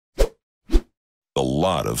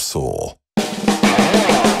lot of soul.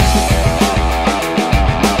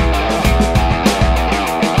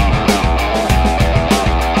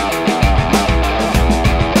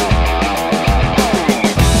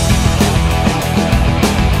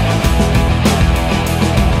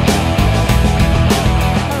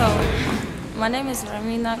 My name is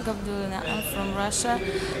Romina Gabdullina. I'm from Russia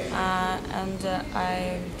and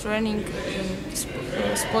I'm training in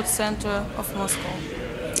the sports center of Moscow.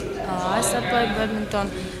 I started playing badminton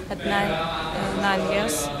at 9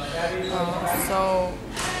 years, so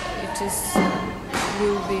it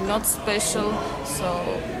will be not special.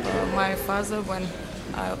 So my father, when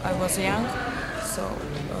I was young, so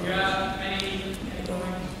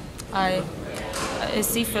I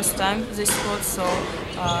see first time this sport, so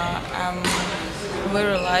I'm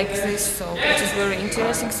very like this, so it is very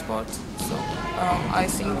interesting sport. So I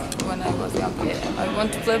think when I was young, I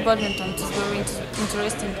want to play badminton. It is very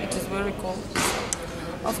interesting. It is very cool.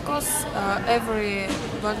 Of course, every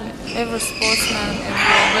sportsman,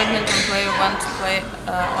 every badminton player wants to play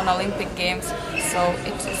on Olympic Games. So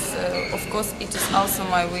it is, of course, it is also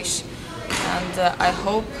my wish, and I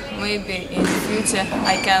hope maybe in the future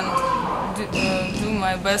I can do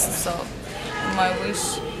my best, so my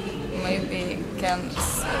wish maybe can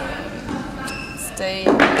stay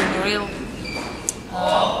real.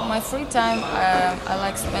 My free time I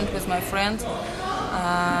like spend with my friend,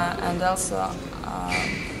 and also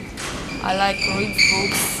I like read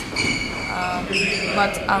books,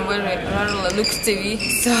 but I very rarely look TV,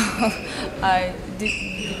 so I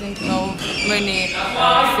didn't know many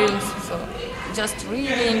films, so just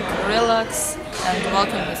reading, relax, and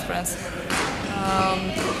walking with friends.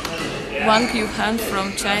 Wang Yuhan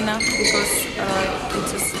from China, because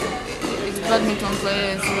its badminton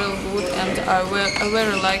player is real good, and I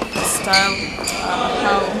very like her style,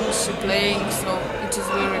 how she playing, so it is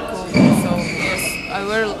very cool. So yes, I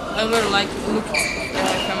very like looking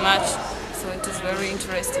at her match, so it is very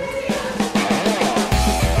interesting.